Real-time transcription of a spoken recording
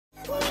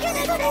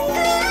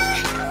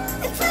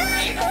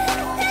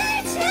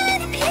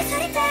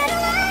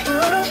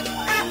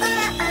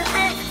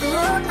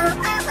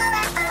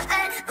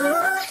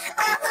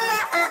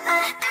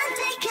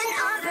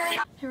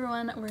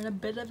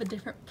bit of a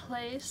different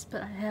place,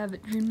 but I have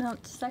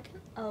Dreamnote's second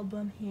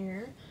album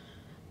here.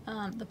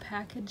 The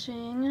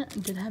packaging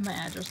did have my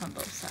address on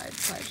both sides,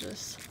 so I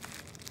just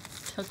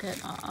took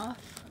it off.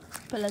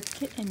 But let's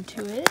get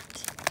into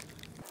it.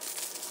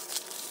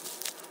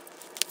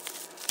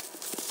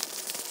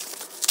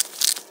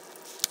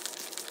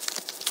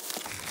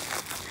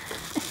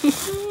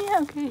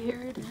 Okay,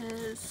 here it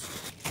is.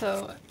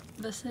 So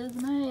this is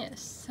my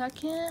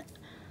second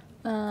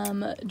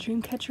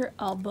Dreamcatcher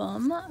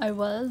album.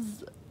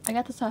 I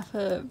got this off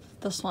of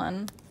this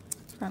one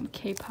from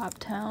K-Pop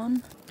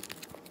Town.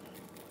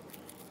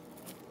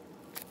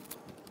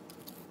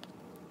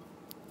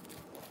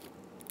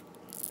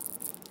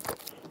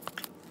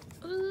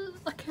 Ooh,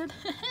 look at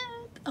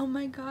it! Oh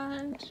my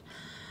gosh!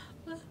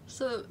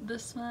 So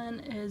this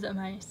one is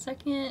my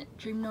second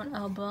Dreamnote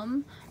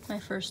album. My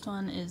first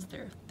one is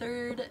their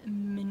third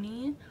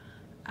mini.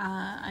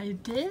 I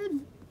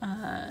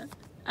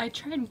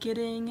tried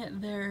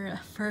getting their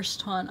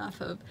first one off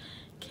of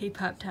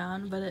K-Pop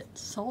Town, but it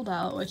sold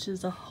out, which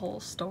is a whole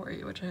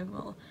story, which I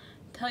will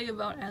tell you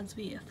about as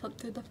we flip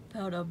through the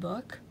photo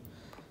book.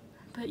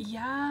 But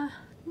yeah,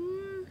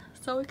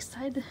 so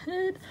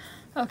excited.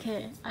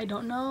 Okay, I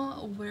don't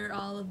know where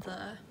all of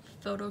the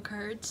photo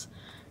cards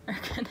are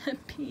gonna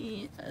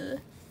be.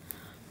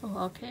 Oh,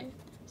 okay,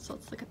 so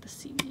let's look at the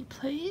CD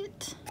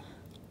plate.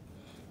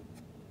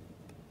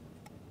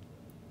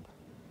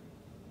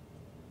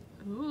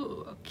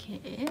 Ooh,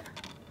 okay.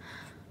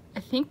 I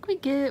think we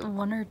get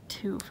 1 or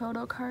 2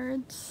 photo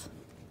cards.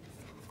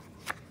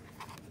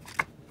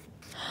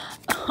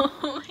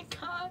 Oh my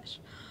gosh.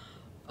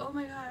 Oh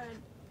my god.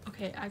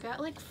 Okay, I got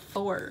like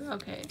 4.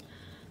 Okay.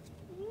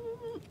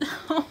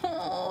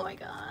 Oh my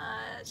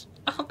gosh.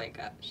 Oh my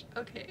gosh.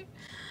 Okay.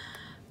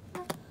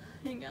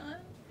 Hang on.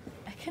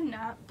 I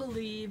cannot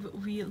believe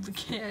we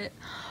get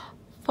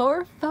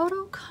 4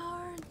 photo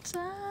cards.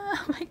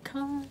 Oh my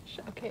gosh.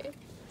 Okay.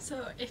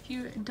 So if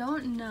you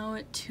don't know,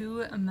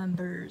 2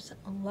 members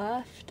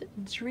left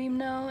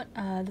Dreamnote.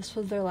 This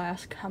was their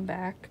last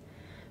comeback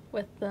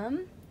with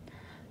them.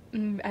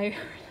 I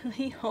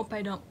really hope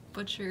I don't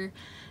butcher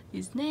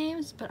these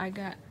names, but I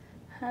got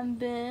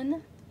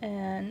Hanbin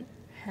and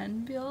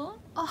Hanbil.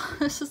 Oh,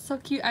 this is so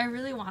cute. I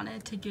really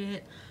wanted to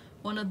get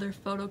one of their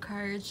photo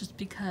cards just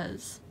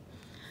because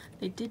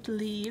they did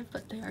leave,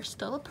 but they are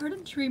still a part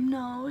of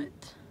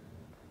Dreamnote.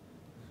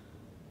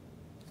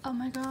 Oh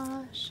my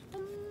gosh.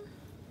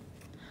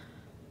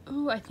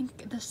 Ooh, I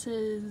think this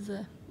is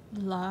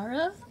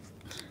Lara.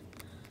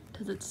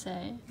 Does it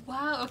say?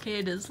 Wow, okay,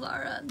 it is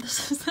Lara.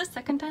 This is the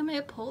second time I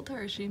pulled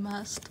her. She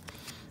must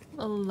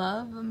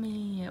love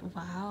me.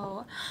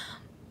 Wow.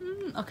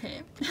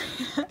 Okay.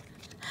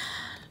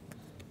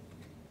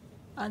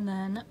 And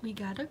then we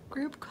got a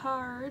group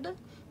card.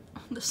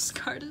 Oh, this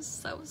card is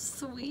so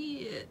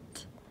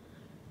sweet.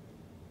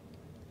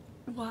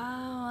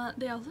 Wow,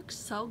 they all look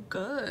so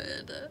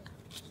good.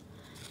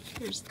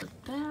 Here's the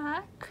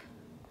back.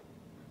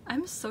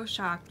 I'm so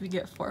shocked we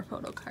get 4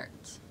 photo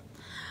cards.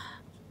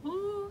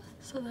 Ooh,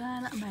 so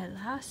then my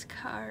last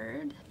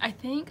card, I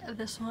think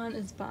this one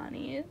is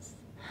Bonnie's.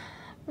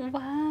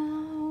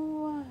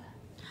 Wow.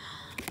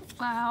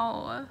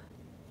 Wow.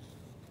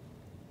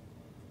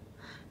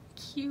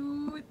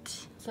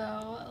 Cute.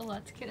 So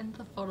let's get into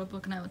the photo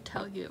book and I will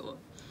tell you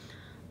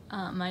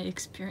my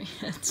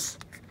experience.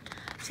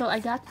 So I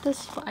got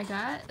this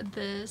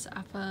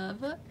off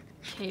of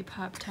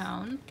K-Pop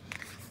Town.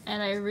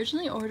 And I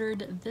originally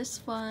ordered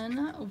this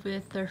one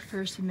with their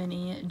first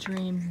mini,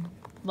 Dream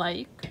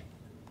Like.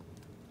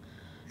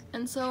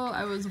 And so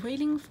I was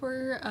waiting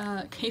for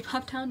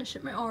K-Pop Town to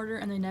ship my order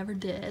and they never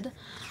did.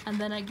 And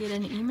then I get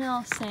an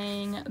email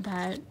saying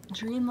that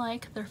Dream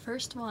Like, their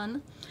first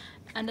one,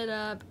 ended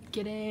up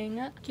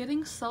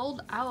getting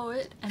sold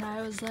out, and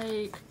I was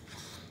like,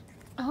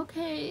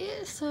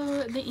 okay.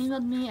 So they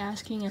emailed me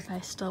asking if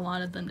I still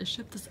wanted them to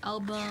ship this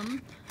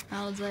album.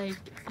 I was like,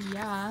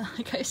 yeah,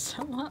 like I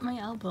still want my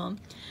album.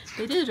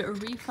 They did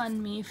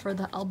refund me for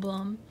the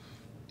album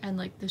and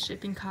like the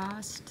shipping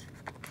cost,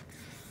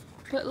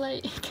 but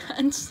like,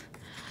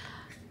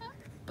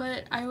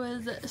 but I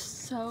was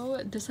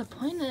so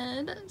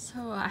disappointed.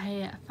 So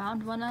I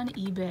found one on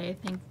eBay,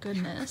 thank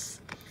goodness.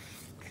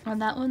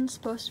 And that one's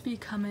supposed to be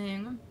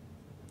coming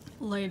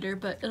later,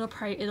 but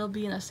it'll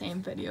be in the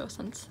same video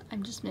since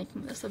I'm just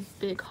making this a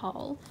big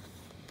haul.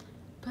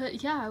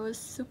 But yeah, I was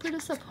super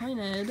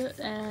disappointed,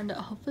 and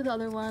hopefully the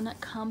other one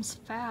comes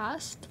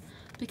fast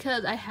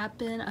because I have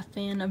been a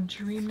fan of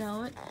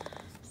Dreamnote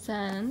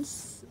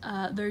since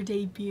their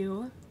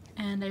debut,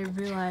 and I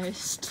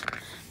realized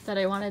that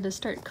I wanted to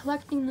start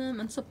collecting them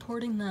and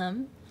supporting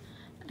them,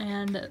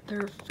 and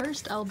their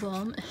first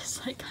album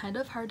is like kind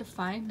of hard to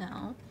find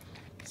now.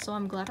 So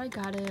I'm glad I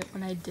got it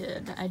when I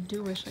did. I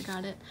do wish I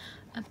got it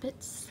a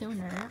bit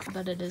sooner,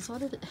 but it is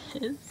what it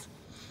is.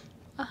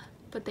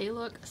 But they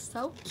look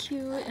so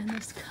cute in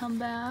this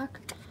comeback.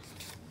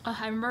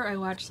 I remember I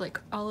watched like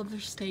all of their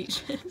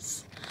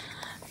stages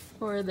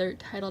for their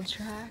title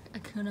track,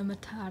 Hakuna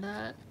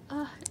Matata.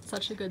 It's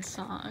such a good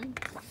song.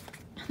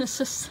 This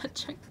is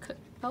such a good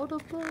photo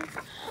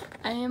book.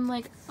 I am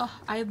like, oh,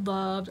 I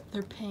loved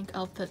their pink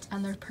outfits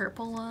and their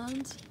purple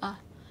ones.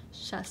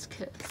 Chef's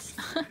kiss.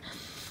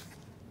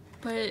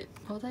 But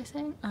what was I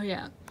saying? Oh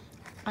yeah,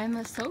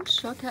 I'm so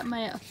shook at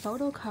my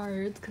photo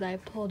cards because I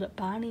pulled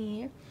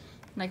Bonnie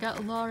and I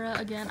got Lara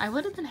again. I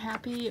would have been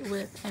happy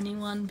with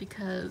anyone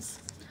because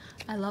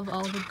I love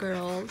all the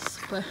girls,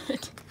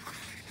 but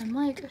I'm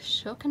like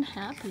shook and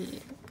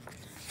happy.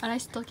 And I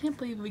still can't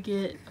believe we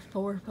get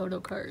 4 photo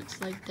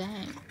cards. Like,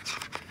 dang.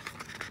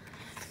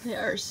 They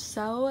are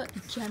so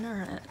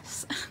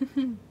generous.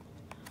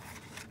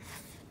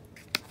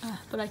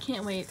 But I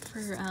can't wait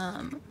for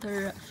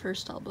their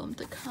first album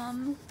to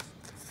come.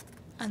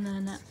 And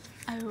then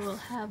I will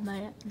have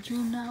my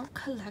Dreamnote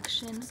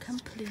collection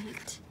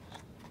complete.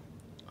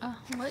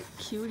 What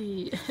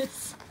cuties.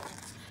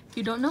 If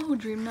you don't know who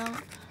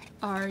Dreamnote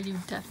are, you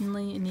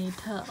definitely need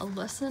to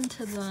listen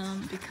to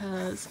them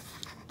because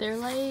they're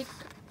like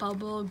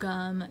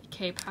bubblegum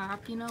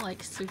K-pop, you know,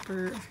 like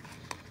super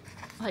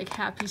like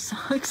happy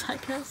songs, I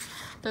guess.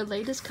 Their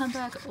latest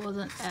comeback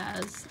wasn't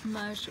as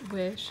much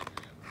Wish,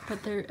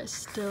 but they're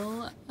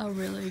still a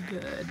really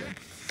good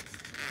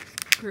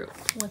group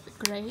with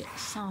great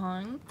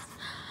songs.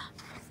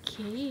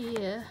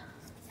 Okay,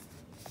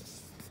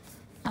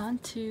 on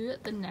to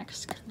the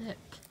next clip.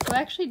 So I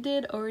actually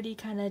did already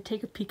kind of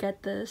take a peek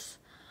at this.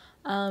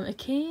 It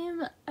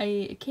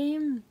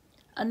came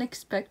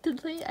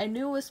unexpectedly. I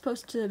knew it was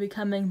supposed to be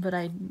coming, but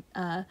I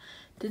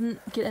didn't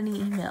get any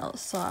emails,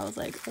 so I was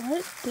like,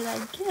 what did I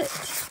get?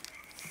 So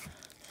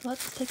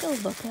let's take a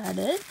look at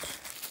it.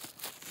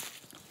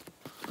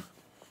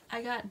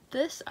 I got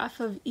this off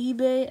of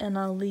eBay, and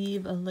I'll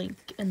leave a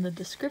link in the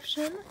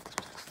description.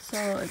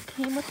 So it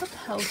came with a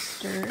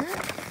poster.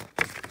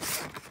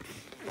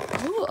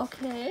 Ooh,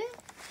 okay.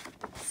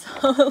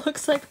 So it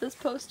looks like this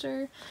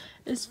poster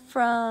is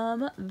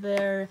from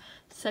their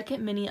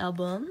second mini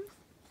album,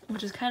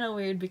 which is kind of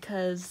weird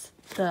because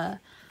the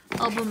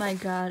album I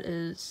got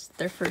is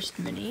their first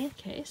mini.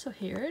 Okay, so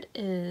here it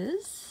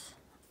is.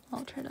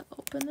 I'll try to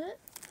open it.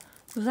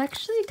 It was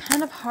actually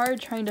kind of hard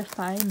trying to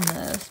find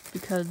this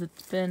because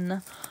it's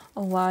been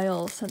a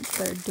while since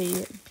their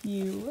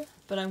debut,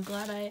 but I'm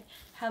glad I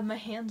have my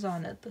hands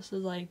on it. This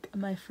is like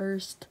my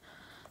first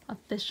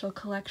official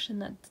collection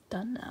that's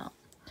done now.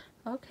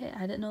 Okay,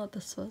 I didn't know that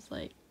this was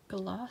like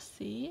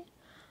glossy.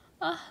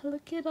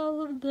 Look at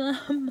all of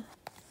them.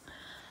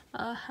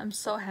 I'm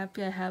so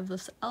happy I have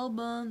this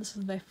album. This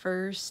is my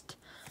first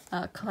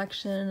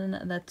collection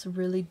that's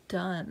really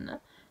done.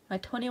 My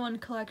 21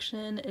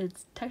 collection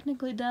is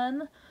technically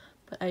done,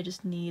 but I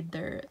just need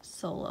their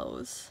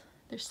solos,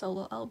 their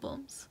solo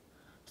albums.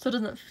 So it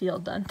doesn't feel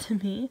done to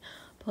me.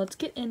 But let's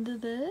get into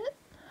this.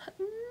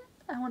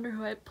 I wonder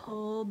who I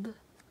pulled.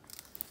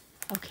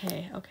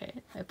 Okay,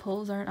 my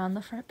pulls aren't on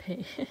the front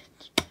page.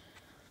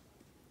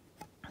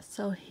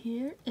 So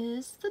here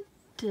is the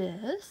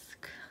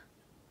disc.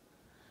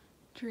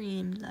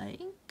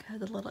 Dreamlike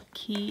has a little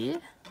key.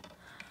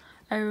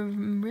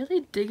 I'm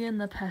really digging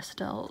the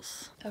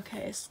pastels.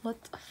 Okay, so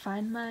let's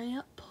find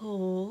my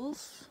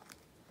pulls.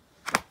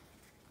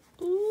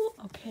 Ooh,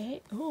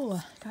 okay. Ooh,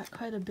 got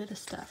quite a bit of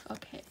stuff.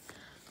 Okay,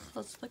 so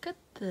let's look at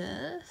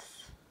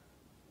this.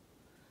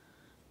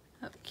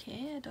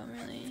 Okay, I don't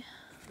really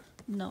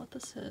know what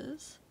this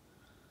is.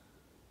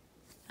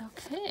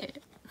 Okay,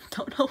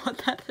 don't know what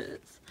that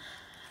is.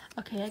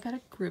 Okay, I got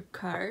a group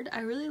card. I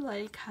really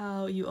like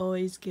how you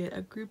always get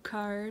a group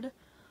card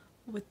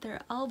with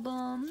their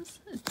albums.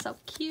 It's so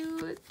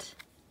cute.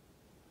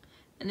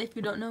 And if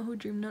you don't know who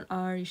Dreamnote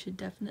are, you should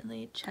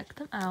definitely check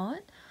them out.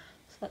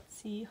 So let's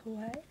see who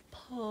I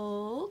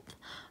pulled.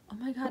 Oh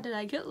my god, did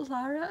I get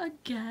Lara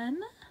again?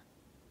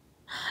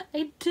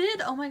 I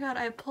did! Oh my god,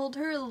 I pulled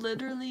her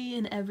literally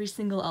in every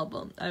single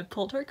album. I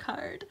pulled her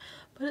card,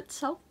 but it's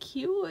so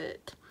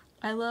cute.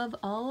 I love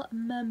all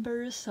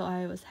members, so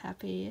I was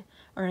happy,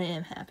 or I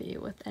am happy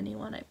with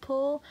anyone I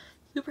pull.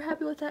 Super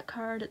happy with that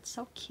card. It's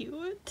so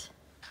cute.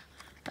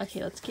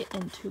 Okay, let's get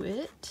into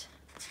it.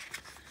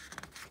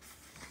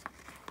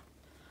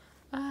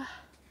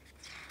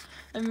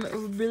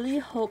 I'm really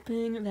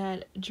hoping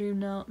that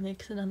Dreamnote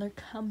makes another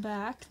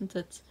comeback since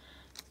it's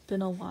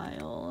been a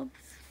while.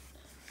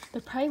 They're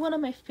probably one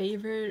of my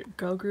favorite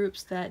girl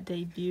groups that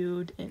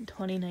debuted in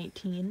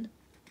 2019.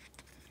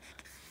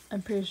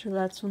 I'm pretty sure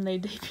that's when they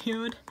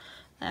debuted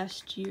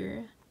last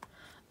year.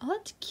 Oh,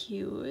 that's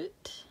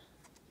cute.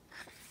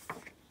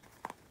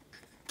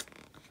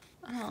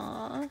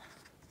 Aww.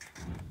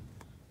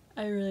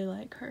 I really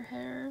like her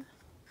hair.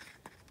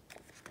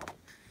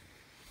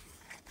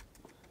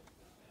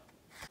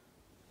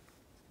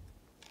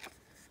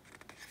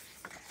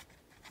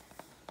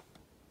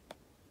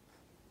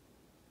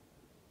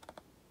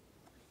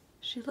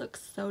 She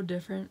looks so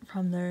different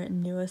from their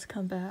newest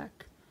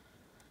comeback.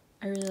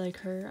 I really like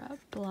her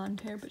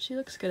blonde hair, but she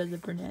looks good as a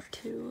brunette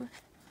too.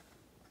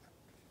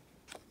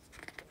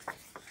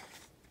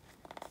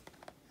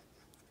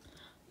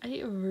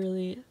 I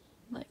really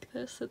like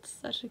this. It's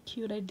such a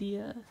cute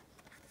idea.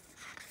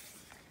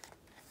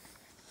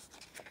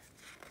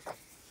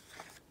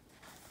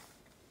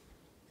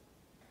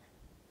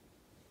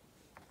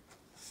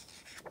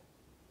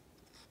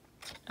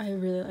 I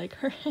really like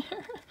her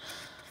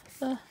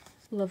hair.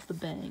 Love the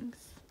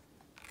bangs.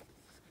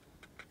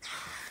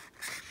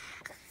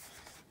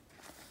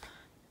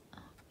 Oh,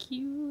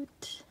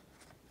 cute.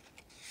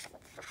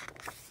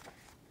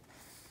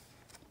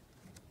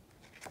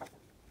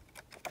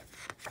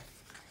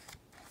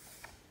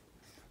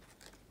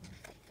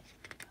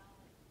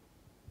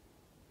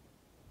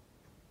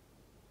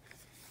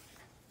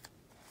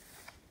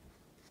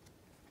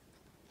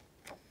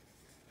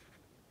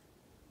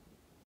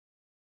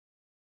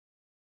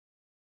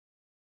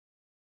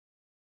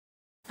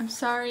 I'm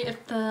sorry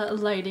if the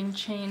lighting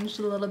changed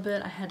a little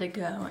bit. I had to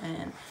go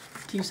and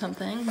do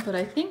something, but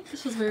I think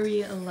this is where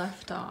we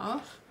left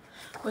off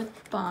with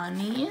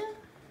Bonnie.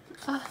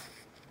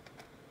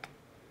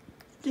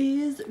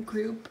 These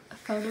group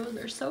photos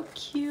are so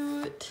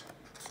cute.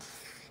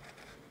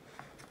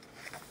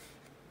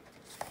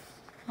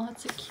 Oh,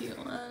 that's a cute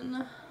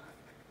one.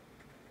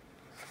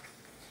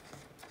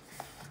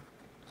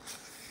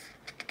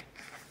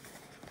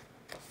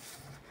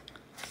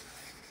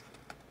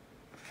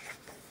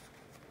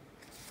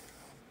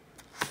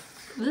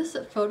 This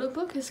photo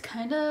book is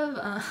kind of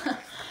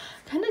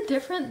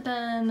different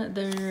than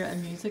their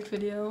music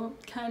video,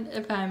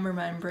 if I'm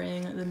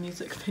remembering the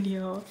music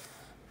video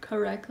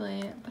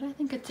correctly, but I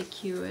think it's a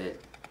cute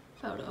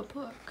photo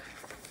book.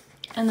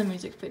 And the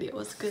music video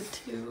was good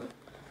too.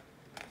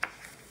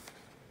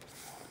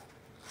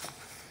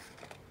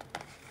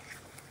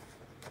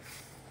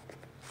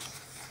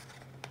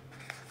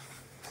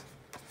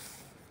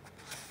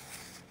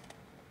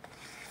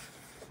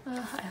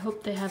 I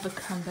hope they have a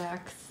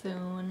comeback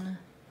soon.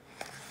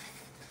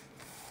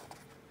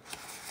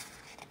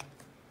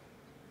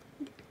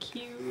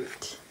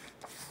 Cute.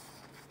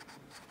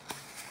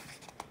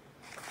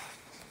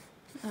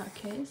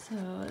 Okay, so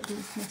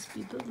these must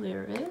be the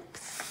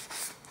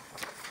lyrics.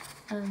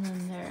 And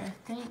then there are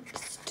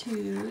thanks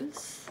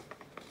to's.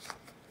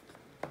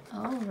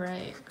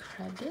 Alright,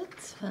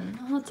 credits. And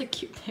oh, it's a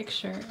cute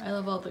picture. I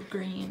love all the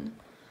green.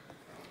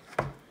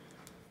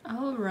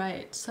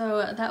 Alright,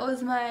 so that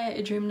was my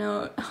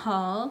Dreamnote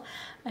haul.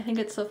 I think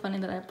it's so funny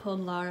that I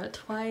pulled Lara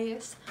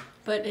twice.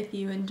 But if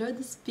you enjoyed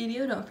this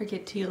video, don't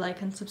forget to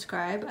like and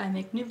subscribe. I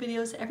make new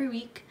videos every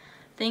week.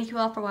 Thank you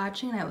all for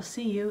watching, and I will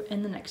see you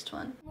in the next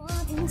one.